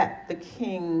the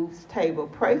King's Table.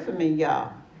 Pray for me,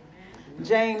 y'all.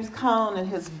 James Cone, in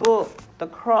his book, The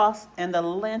Cross and the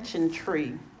Lynching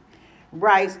Tree,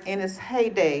 writes in its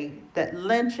heyday that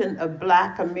lynching of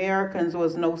Black Americans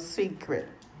was no secret.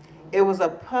 It was a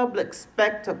public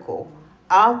spectacle,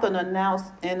 often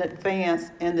announced in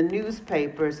advance in the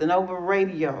newspapers and over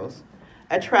radios,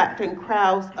 attracting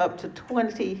crowds up to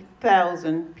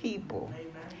 20,000 people.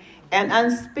 An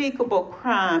unspeakable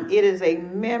crime, it is a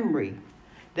memory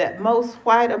that most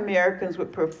white Americans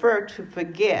would prefer to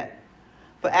forget.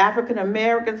 For African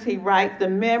Americans, he writes, the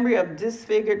memory of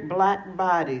disfigured Black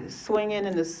bodies swinging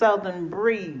in the southern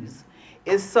breeze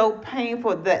is so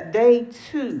painful that they,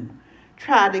 too,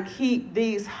 try to keep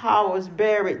these horrors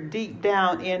buried deep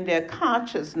down in their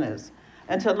consciousness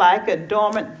until, like a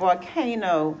dormant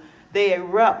volcano, they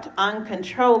erupt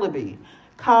uncontrollably,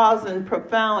 causing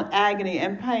profound agony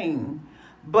and pain.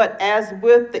 But as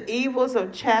with the evils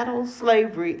of chattel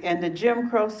slavery and the Jim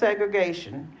Crow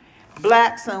segregation,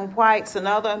 Blacks and whites and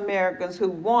other Americans who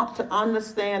want to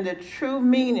understand the true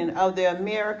meaning of their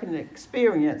American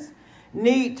experience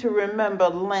need to remember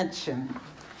lynching.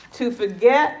 To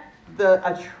forget the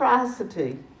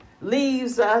atrocity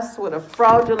leaves us with a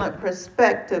fraudulent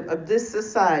perspective of this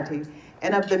society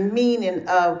and of the meaning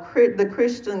of the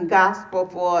Christian gospel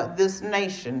for this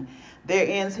nation. There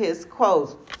ends his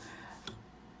quote.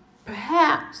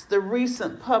 Perhaps the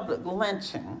recent public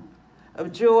lynching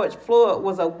of George Floyd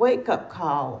was a wake-up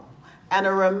call and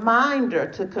a reminder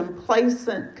to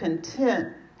complacent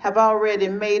content have already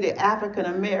made it African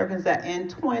Americans that in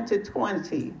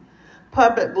 2020,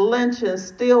 public lynchings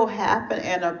still happen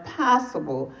and are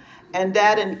possible, and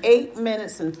that in 8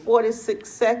 minutes and 46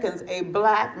 seconds, a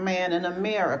Black man in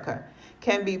America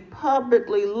can be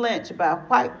publicly lynched by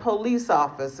white police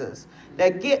officers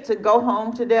that get to go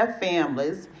home to their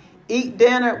families, eat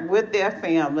dinner with their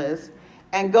families,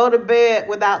 and go to bed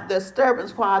without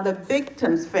disturbance while the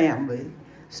victim's family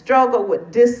struggle with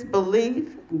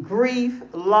disbelief, grief,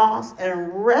 loss, and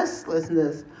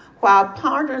restlessness while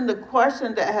pondering the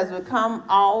question that has become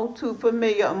all too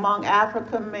familiar among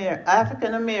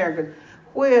African Americans,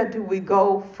 where do we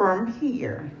go from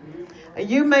here?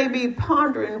 You may be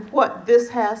pondering what this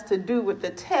has to do with the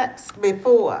text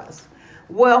before us.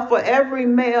 Well, for every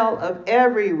male of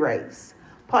every race,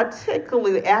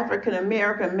 particularly African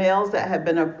American males that have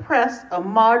been oppressed or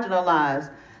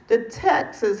marginalized, the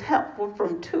text is helpful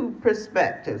from two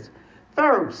perspectives.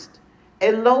 First,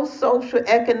 a low social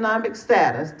economic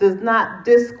status does not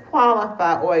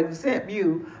disqualify or exempt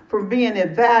you from being a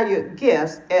valued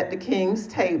guest at the King's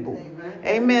table.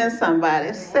 Amen,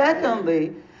 somebody.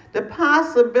 Secondly, the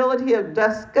possibility of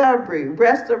discovery,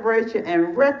 restoration,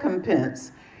 and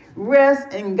recompense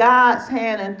rests in God's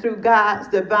hand and through God's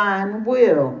divine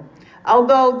will.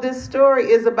 Although this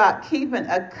story is about keeping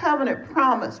a covenant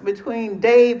promise between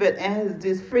David and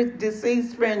his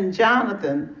deceased friend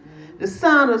Jonathan, the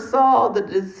son of Saul, the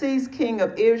deceased king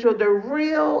of Israel, the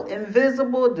real,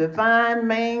 invisible, divine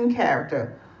main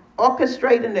character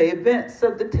orchestrating the events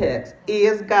of the text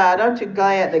is God. Aren't you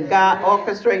glad that God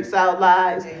orchestrates our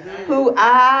lives? Whose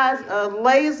eyes are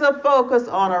laser focused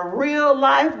on a real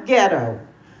life ghetto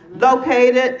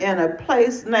located in a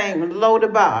place named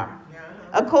Lodabar.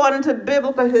 According to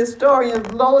biblical historians,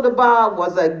 Lodabar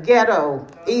was a ghetto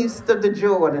east of the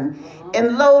Jordan.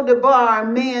 In Lodabar,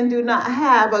 men do not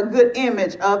have a good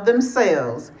image of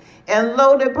themselves. In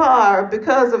Lodabar,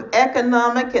 because of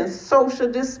economic and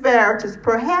social disparities,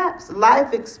 perhaps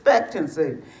life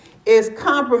expectancy is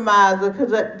compromised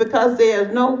because there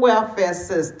is no welfare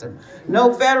system,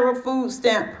 no federal food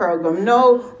stamp program,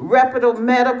 no reputable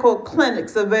medical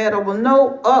clinics available,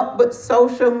 no upward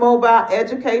social mobile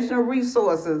educational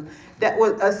resources that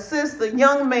would assist a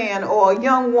young man or a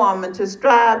young woman to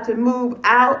strive to move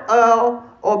out of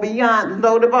or beyond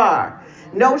Lodabar.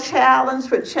 No challenge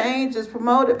for change is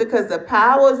promoted because the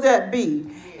powers that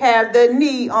be have their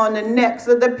knee on the necks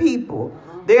of the people,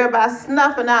 thereby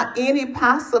snuffing out any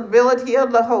possibility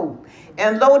of the hope.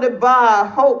 And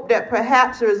Lodabar, hope that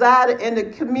perhaps resided in the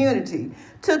community,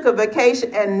 took a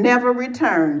vacation and never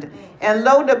returned. And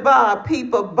Lodabar,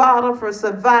 people battle for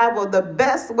survival the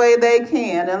best way they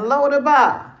can. And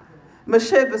Lodabar,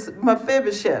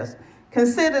 Mephibosheth,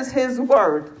 considers his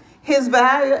worth, his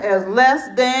value as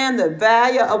less than the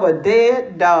value of a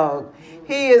dead dog.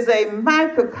 He is a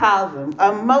microcosm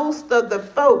of most of the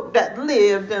folk that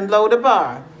lived in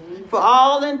Lodabar. For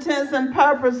all intents and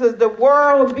purposes, the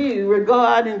worldview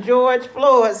regarding George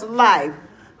Floyd's life,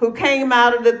 who came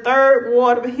out of the third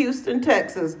ward of Houston,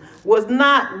 Texas, was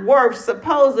not worth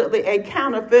supposedly a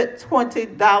counterfeit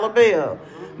 $20 bill.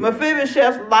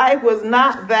 Mephibosheth's life was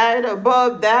not valued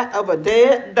above that of a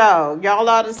dead dog. Y'all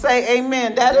ought to say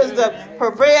amen. That is the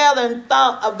prevailing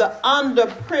thought of the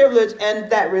underprivileged and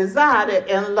that resided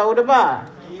in Lodabar.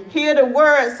 Hear the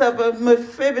words of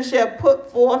Mephibosheth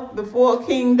put forth before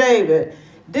King David.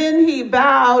 Then he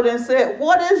bowed and said,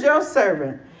 "What is your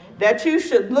servant, that you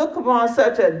should look upon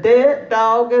such a dead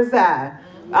dog as I?"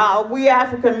 We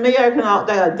African Americans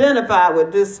identify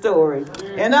with this story.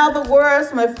 In other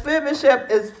words,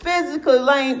 Mephibosheth is physically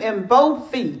lame in both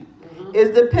feet,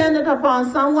 is dependent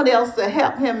upon someone else to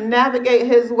help him navigate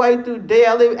his way through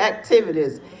daily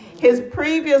activities. His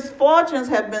previous fortunes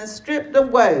have been stripped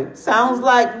away. Sounds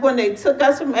like when they took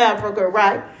us from Africa,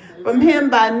 right? From him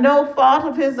by no fault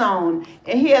of his own.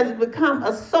 And he has become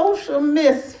a social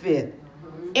misfit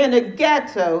in the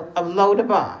ghetto of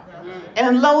Lodabar.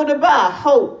 And Lodabar,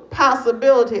 hope,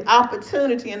 possibility,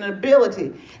 opportunity, and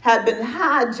ability have been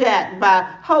hijacked by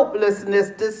hopelessness,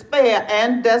 despair,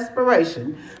 and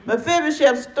desperation.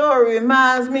 Mephibosheth's story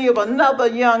reminds me of another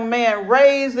young man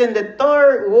raised in the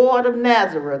 3rd Ward of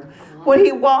Nazareth. When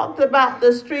he walked about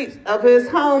the streets of his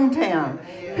hometown,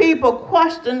 people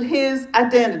questioned his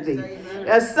identity.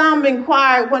 As some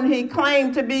inquired when he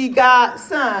claimed to be God's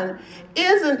son,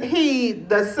 "Isn't he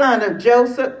the son of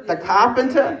Joseph, the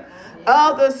carpenter?"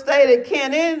 Others stated,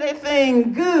 "Can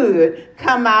anything good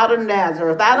come out of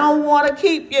Nazareth?" I don't want to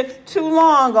keep you too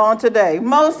long on today.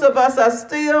 Most of us are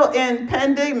still in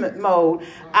pandemic mode.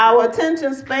 Our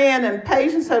attention span and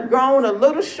patience have grown a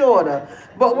little shorter,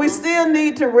 but we still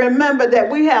need to remember that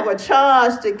we have a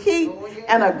charge to keep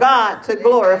and a God to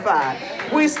glorify.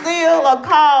 We still are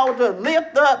called to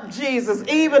lift up Jesus,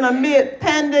 even amid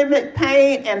pandemic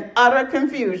pain and utter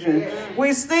confusion.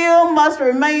 We still must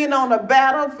remain on the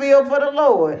battlefield for the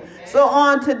Lord. So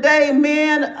on today,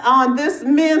 men, on this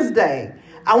Men's Day,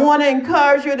 I want to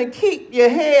encourage you to keep your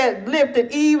head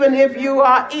lifted even if you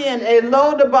are in a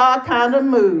Lodabar kind of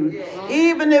mood.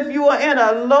 Even if you are in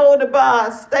a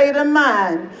Lodabar state of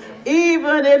mind.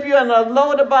 Even if you're in a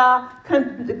Lodabar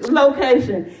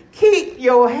location. Keep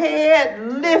your head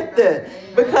lifted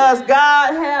because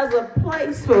God has a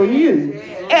place for you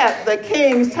at the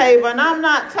King's table. And I'm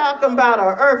not talking about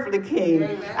an earthly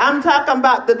king. I'm talking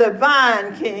about the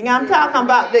divine King. I'm talking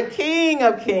about the King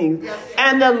of Kings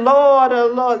and the Lord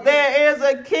of Lords. There is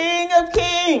a King of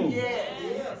Kings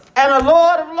and a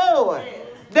Lord of Lords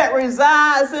that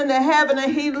resides in the heaven,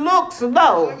 and he looks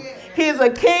low. He's a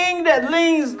king that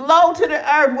leans low to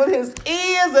the earth with his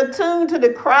ears attuned to the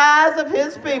cries of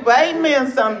his people.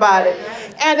 Amen, somebody.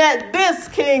 And at this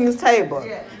king's table,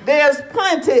 there's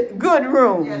plenty good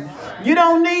room. You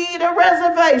don't need a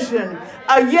reservation.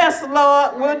 A yes,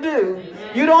 Lord, will do.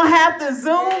 You don't have to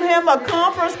Zoom him or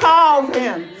conference call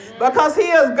him because he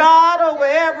is God over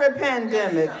every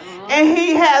pandemic. And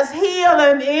he has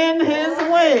healing in his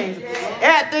wings.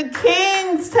 At the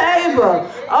King's table.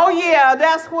 Oh yeah,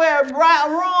 that's where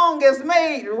wrong is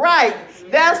made right.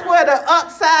 That's where the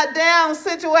upside down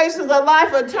situations of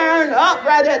life are turned up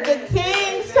right at the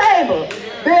King's table.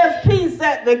 There's peace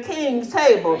at the King's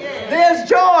table. There's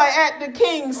joy at the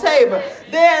King's table.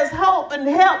 There's hope and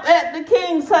help at the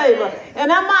King's table.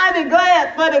 And I'm mighty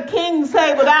glad for the King's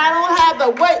table that I don't have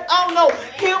to wait on no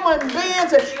human being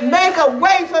to make a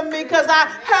way for me, because I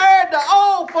heard the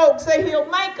old folks say he'll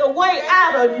make a way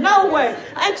out of no way.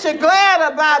 Ain't you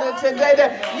glad about it today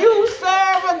that you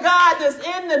serve a God that's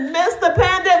in the midst of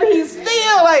pandemic? He's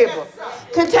still able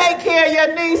to take care of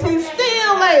your needs. He's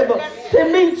still able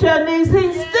to meet your needs.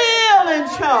 He's still in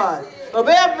charge of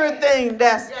everything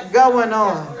that's going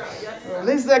on. At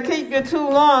least I keep you too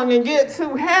long and get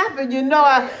too happy. You know,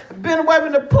 I've been away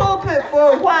from the pulpit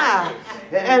for a while.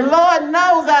 And Lord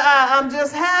knows I'm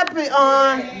just happy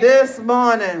on this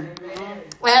morning.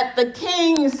 At the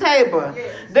King's table,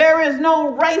 there is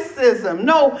no racism,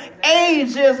 no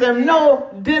ageism, no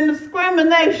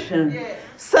discrimination.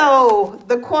 So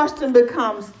the question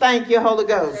becomes, thank you, Holy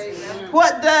Ghost.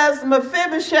 What does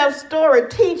Mephibosheth's story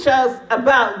teach us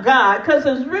about God? Because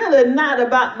it's really not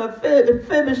about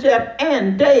Mephibosheth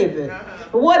and David.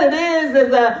 What it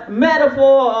is a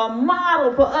metaphor, a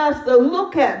model for us to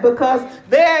look at, because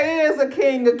there is a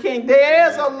King of Kings. There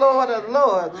is a Lord of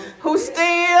Lords who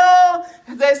still,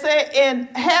 they say, in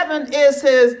heaven is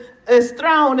his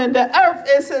throne and the earth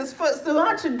is his footstool.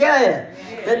 Aren't you glad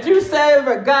that you serve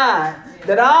a God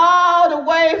that all the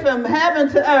way from heaven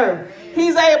to earth,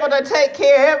 he's able to take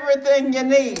care of everything you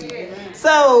need?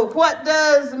 So what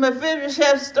does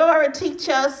Mephibosheth's story teach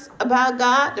us about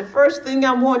God? The first thing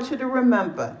I want you to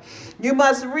remember, you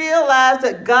must realize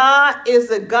that God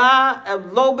is a God of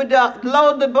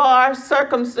Lodabar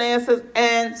circumstances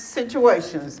and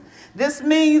situations. This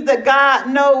means that God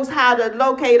knows how to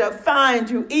locate or find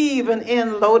you even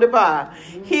in Lo-debar.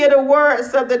 Hear the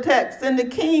words of the text. And the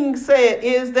king said,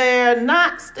 is there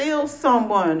not still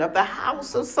someone of the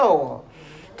house of Saul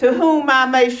to whom I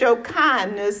may show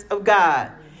kindness of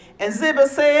God? And Ziba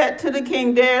said to the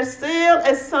king, there is still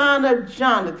a son of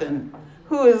Jonathan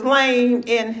who is lame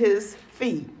in his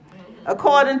feet.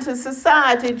 According to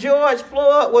society, George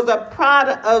Floyd was a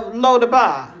product of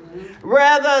Lo-debar.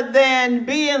 Rather than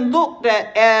being looked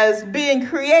at as being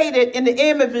created in the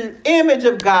image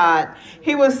of God,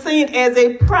 he was seen as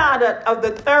a product of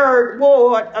the 3rd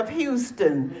Ward of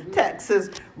Houston, Texas,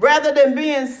 rather than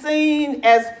being seen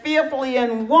as fearfully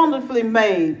and wonderfully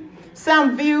made.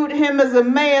 Some viewed him as a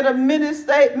man of many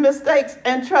mistakes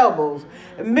and troubles.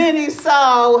 Many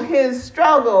saw his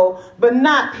struggle, but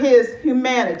not his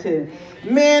humanity.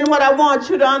 Men, what I want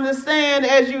you to understand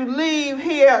as you leave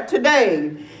here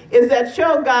today is that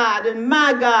your God and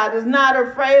my God is not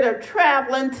afraid of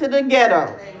traveling to the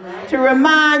ghetto to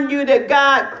remind you that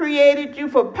God created you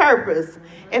for purpose.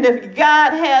 And if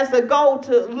God has to go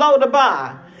to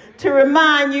Lo-debar to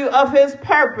remind you of his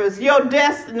purpose, your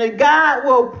destiny, God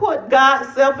will put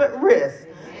God's self at risk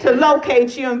to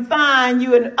locate you and find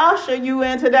you and usher you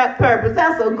into that purpose.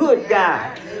 That's a good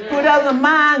God who doesn't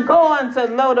mind going to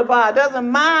Lo-debar, doesn't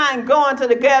mind going to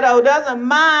the ghetto, doesn't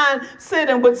mind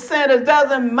sitting with sinners,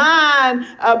 doesn't mind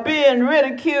being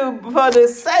ridiculed for the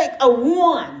sake of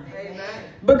one.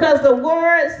 Because the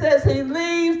word says he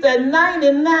leaves the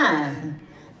 99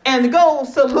 and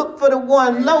goes to look for the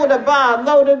one. Lo-debar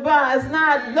is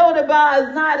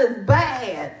not as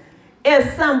bad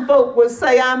as some folk would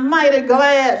say. I'm mighty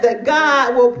glad that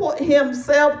God will put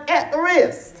himself at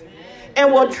risk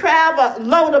and will travel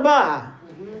Lo-debar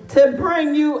to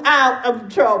bring you out of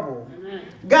trouble.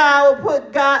 God will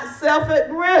put God's self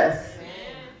at risk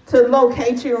to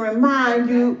locate you and remind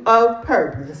you of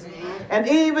purpose. And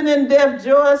even in death,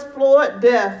 George Floyd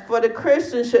death for the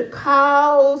Christian should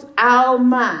cause our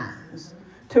minds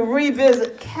to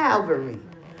revisit Calvary,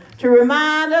 to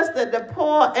remind us that the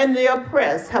poor and the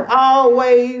oppressed have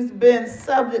always been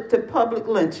subject to public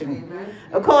lynching.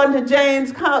 According to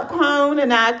James Cone,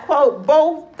 and I quote,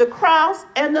 both the cross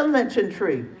and the lynching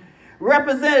tree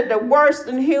represented the worst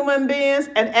in human beings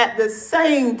and at the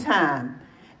same time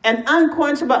an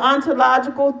unquenchable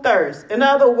ontological thirst. In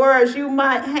other words, you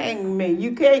might hang me.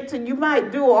 You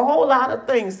might do a whole lot of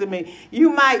things to me. You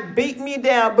might beat me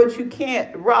down, but you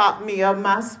can't rob me of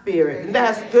my spirit. And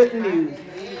that's good news.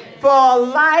 For a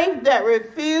life that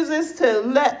refuses to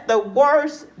let the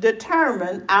worst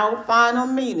determine our final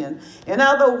meaning. In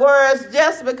other words,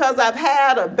 just because I've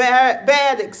had a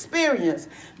bad experience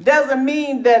doesn't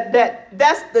mean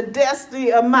that's the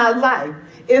destiny of my life.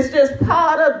 It's just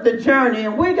part of the journey,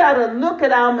 and we got to look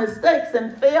at our mistakes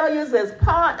and failures as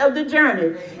part of the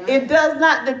journey. It does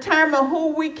not determine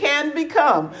who we can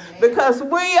become, because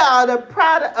we are the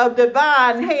product of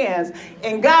divine hands,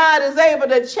 and God is able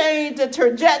to change the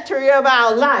trajectory of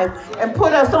our life and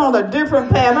put us on a different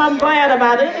path. I'm glad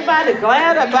about it. Anybody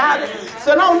glad about it?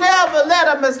 So don't never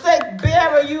let a mistake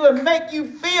bury you and make you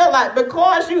feel like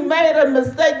because you made a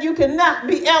mistake, you cannot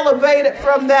be elevated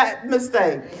from that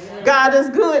mistake. God is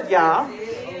good, y'all.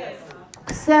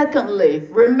 Secondly,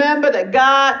 remember that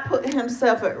God put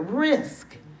himself at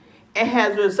risk and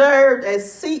has reserved a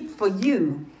seat for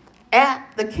you at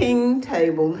the king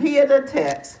table. Hear the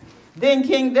text. Then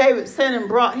King David sent and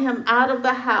brought him out of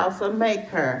the house of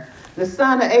Machir, the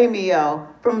son of Amiel,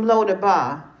 from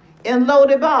Lo-debar. In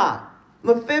Lo-debar,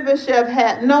 Mephibosheth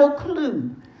had no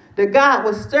clue that God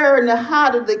was stirring the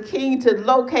heart of the king to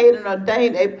locate and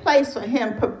ordain a place for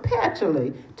him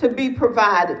perpetually to be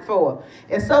provided for.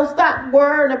 And so stop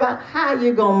worrying about how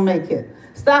you're going to make it.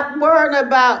 Stop worrying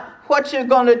about what you're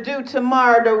going to do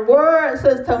tomorrow. The word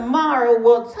says tomorrow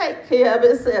will take care of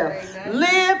itself. Amen.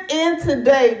 Live in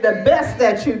today the best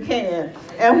that you can.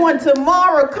 And when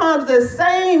tomorrow comes, the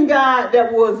same God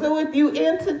that was with you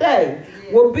in today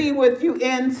will be with you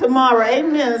in tomorrow.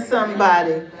 Amen,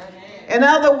 somebody. In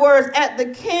other words, at the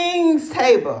king's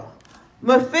table,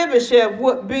 Mephibosheth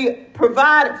would be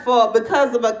provided for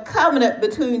because of a covenant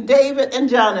between David and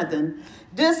Jonathan.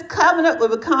 This covenant will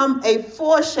become a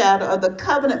foreshadow of the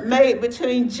covenant made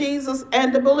between Jesus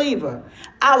and the believer,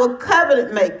 our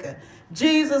covenant maker.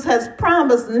 Jesus has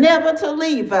promised never to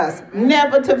leave us,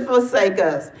 never to forsake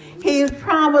us. He's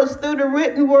promised through the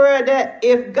written word that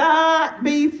if God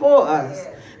be for us,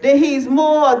 then he's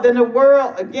more than the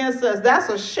world against us. That's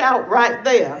a shout right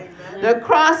there. The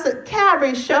cross at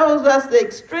Calvary shows us the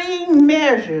extreme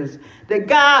measures that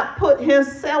God put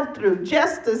himself through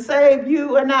just to save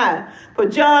you and I. For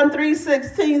John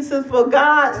 3:16 says, for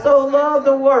God so loved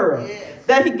the world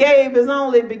that he gave his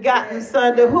only begotten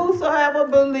son, that whosoever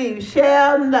believes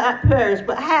shall not perish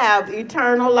but have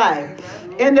eternal life.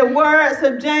 In the words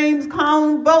of James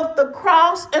Cone, both the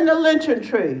cross and the lynching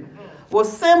tree were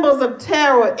symbols of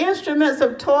terror, instruments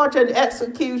of torture and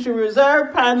execution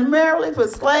reserved primarily for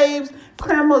slaves,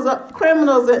 criminals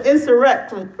and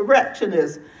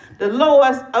insurrectionists, the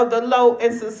lowest of the low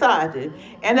in society.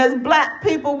 And as black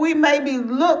people, we may be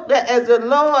looked at as the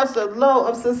lowest of low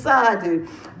of society.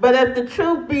 But if the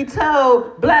truth be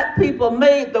told, black people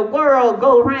made the world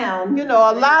go round. You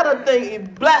know, a lot of things.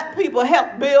 Black people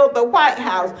helped build the White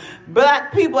House.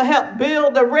 Black people helped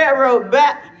build the railroad.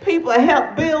 Black people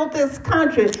helped build this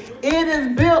country. It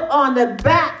is built on the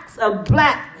backs of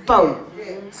black folk.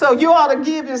 So you ought to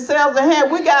give yourselves a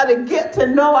hand. We got to get to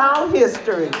know our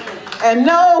history and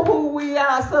know who we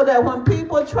are so that when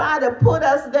people try to put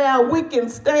us down, we can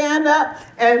stand up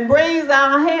and raise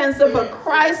our hands. So for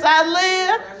Christ I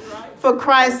live, for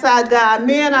Christ I die.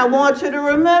 Men, I want you to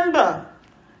remember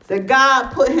that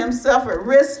God put himself at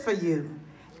risk for you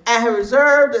and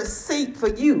reserved a seat for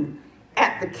you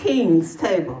at the king's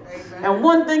table. And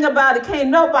one thing about it, can't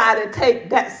nobody take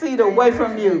that seat away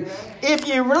from you. If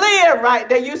you live right,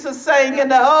 they used to sing in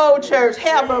the old church,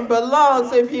 heaven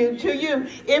belongs to you.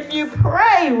 If you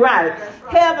pray right,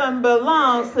 heaven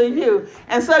belongs to you.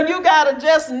 And so you got to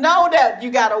just know that.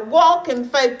 You got to walk in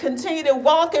faith, continue to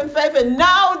walk in faith, and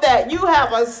know that you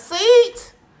have a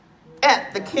seat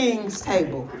at the king's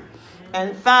table.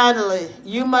 And finally,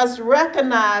 you must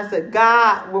recognize that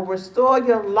God will restore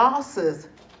your losses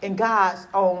in God's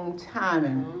own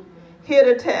timing. Hear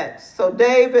the text. So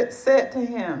David said to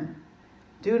him,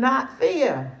 do not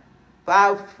fear, for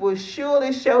I will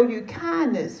surely show you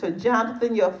kindness for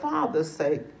Jonathan your father's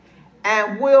sake,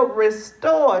 and will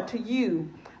restore to you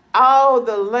all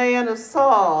the land of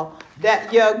Saul,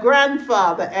 that your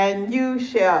grandfather, and you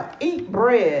shall eat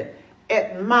bread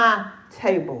at my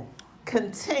table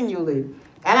continually.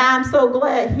 And I'm so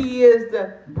glad he is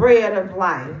the bread of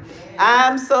life.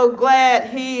 I'm so glad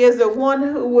he is the one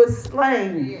who was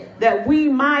slain that we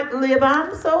might live.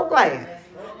 I'm so glad,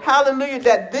 hallelujah,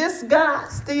 that this God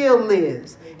still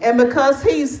lives. And because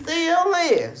he still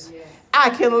lives, I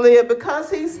can live. Because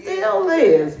he still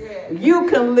lives, you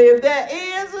can live. There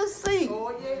is a seat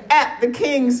at the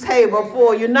king's table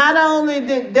for you. Not only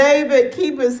did David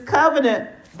keep his covenant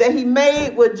that he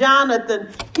made with Jonathan,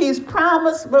 he's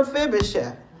promised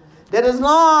Mephibosheth that as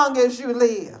long as you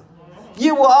live,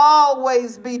 you will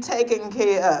always be taken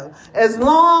care of. As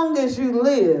long as you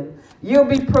live, you'll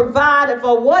be provided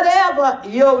for whatever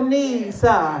your needs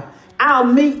are. I'll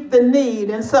meet the need.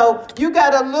 And so you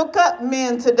got to look up,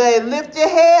 men, today. Lift your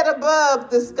head above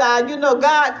the sky. You know,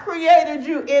 God created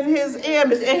you in his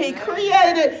image, and he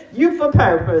created you for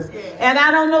purpose. And I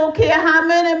don't care how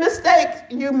many mistakes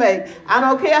you make. I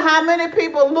don't care how many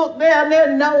people look down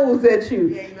their nose at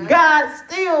you. God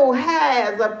still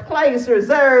has a place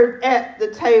reserved at the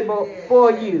table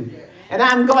for you. And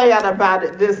I'm glad about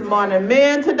it this morning.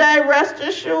 Men, today, rest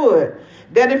assured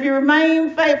that if you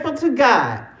remain faithful to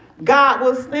God, God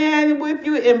will stand with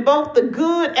you in both the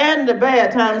good and the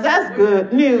bad times. That's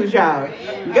good news, y'all.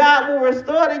 God will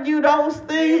restore to you those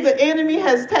things the enemy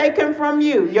has taken from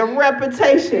you. Your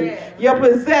reputation, your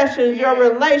possessions, your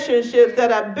relationships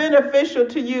that are beneficial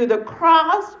to you. The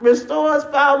cross restores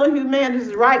fallen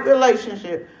humanity's right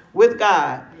relationship with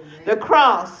God. The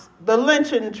cross, the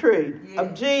lynching tree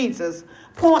of Jesus,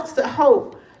 points to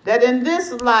hope that in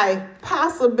this life,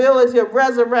 possibility of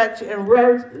resurrection and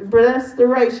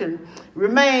restoration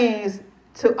remains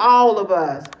to all of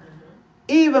us,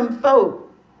 even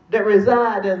folk that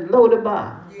reside in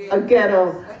Lodabar, a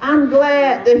ghetto. I'm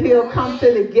glad that he'll come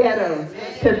to the ghetto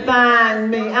to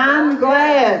find me. I'm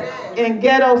glad in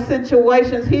ghetto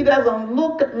situations he doesn't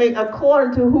look at me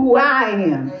according to who I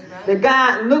am. That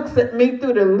God looks at me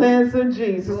through the lens of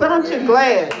Jesus. Aren't you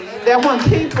glad that when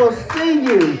people see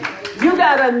you, you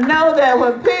got to know that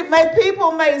when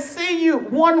people may see you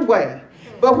one way,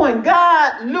 but when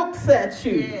God looks at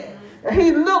you,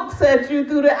 he looks at you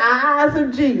through the eyes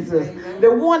of Jesus,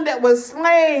 the one that was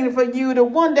slain for you, the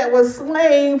one that was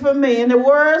slain for me. In the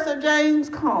words of James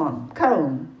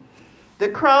Cone, the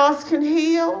cross can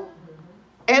heal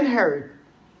and hurt.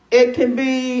 It can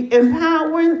be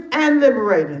empowering and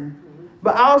liberating,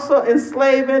 but also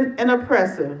enslaving and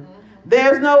oppressive.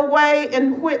 There's no way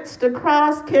in which the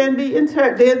cross can be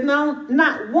interpreted. There's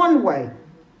not one way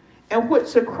in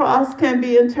which the cross can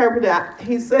be interpreted.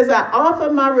 He says, I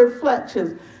offer my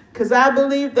reflections because I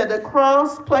believe that the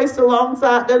cross placed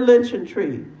alongside the lynching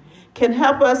tree can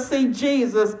help us see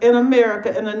Jesus in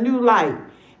America in a new light,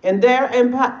 and there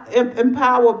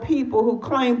empower people who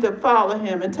claim to follow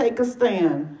him and take a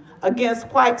stand against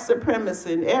white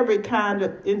supremacy and every kind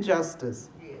of injustice.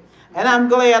 And I'm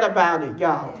glad about it,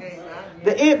 y'all.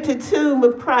 The empty tomb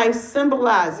of Christ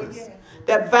symbolizes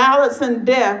that violence and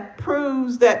death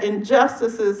proves that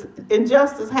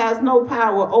injustice has no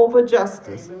power over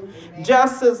justice.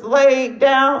 Justice laid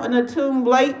down in a tomb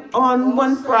late on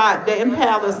one Friday in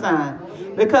Palestine,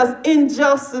 because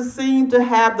injustice seemed to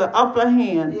have the upper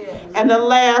hand and the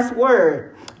last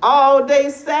word. All day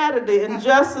Saturday,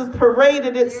 injustice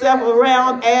paraded itself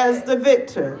around as the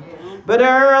victor. But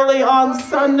early on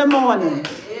Sunday morning,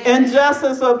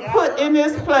 injustice was put in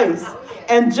its place,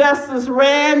 and justice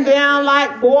ran down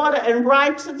like water and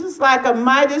righteousness like a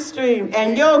mighty stream.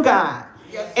 And your God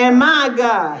and my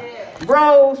God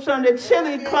rose from the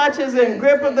chilly clutches and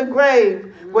grip of the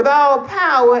grave with all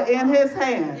power in his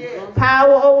hand.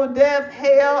 Power over death,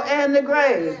 hell, and the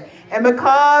grave. And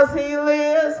because he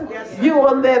lives, you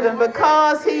are living.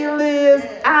 Because he lives,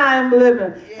 I'm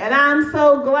living. And I'm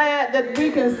so glad that we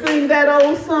can sing that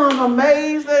old song,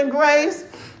 Amazing Grace.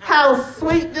 How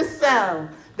sweet the sound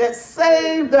that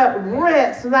saved a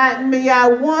wretch like me. I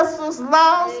once was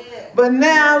lost, but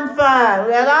now I'm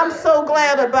fine. And I'm so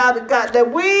glad about it, God,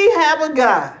 that we have a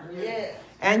God.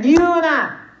 And you and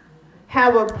I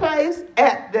have a place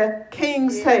at the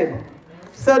King's table.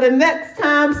 So the next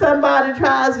time somebody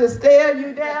tries to stare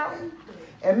you down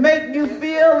and make you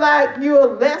feel like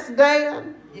you're less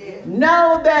than,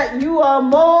 know that you are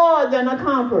more than a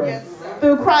conqueror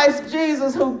through Christ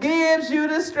Jesus, who gives you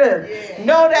the strength.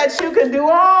 Know that you can do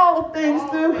all things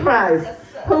through Christ,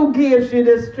 who gives you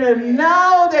the strength.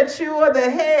 Know that you are the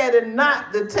head and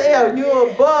not the tail.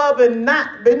 You're above and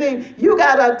not beneath. You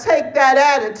got to take that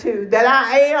attitude that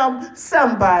I am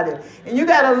somebody. And you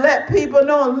got to let people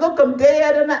know and look them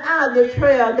dead in the eye of the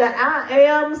trail that I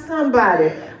am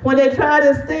somebody. When they try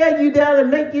to stare you down and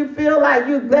make you feel like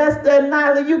you're less than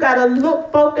neither, you got to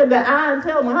look folk in the eye and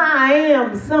tell them, I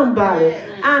am somebody.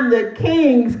 I'm the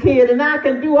King's kid, and I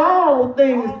can do all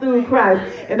things through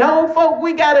Christ. And old folk,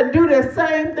 we got to do the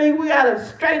same thing. We got to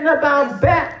straighten up our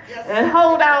back and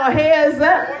hold our heads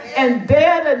up and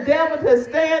dare the devil to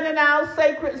stand in our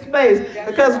sacred space,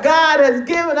 because God has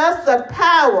given us the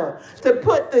power to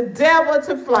put the devil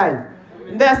to flight.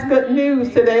 And that's good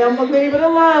news today. I'm going to leave it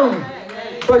alone.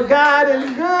 But God is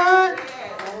good,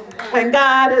 and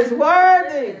God is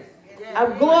worthy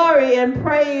of glory and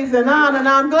praise and honor, and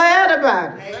I'm glad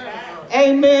about it.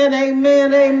 Amen,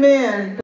 amen, amen.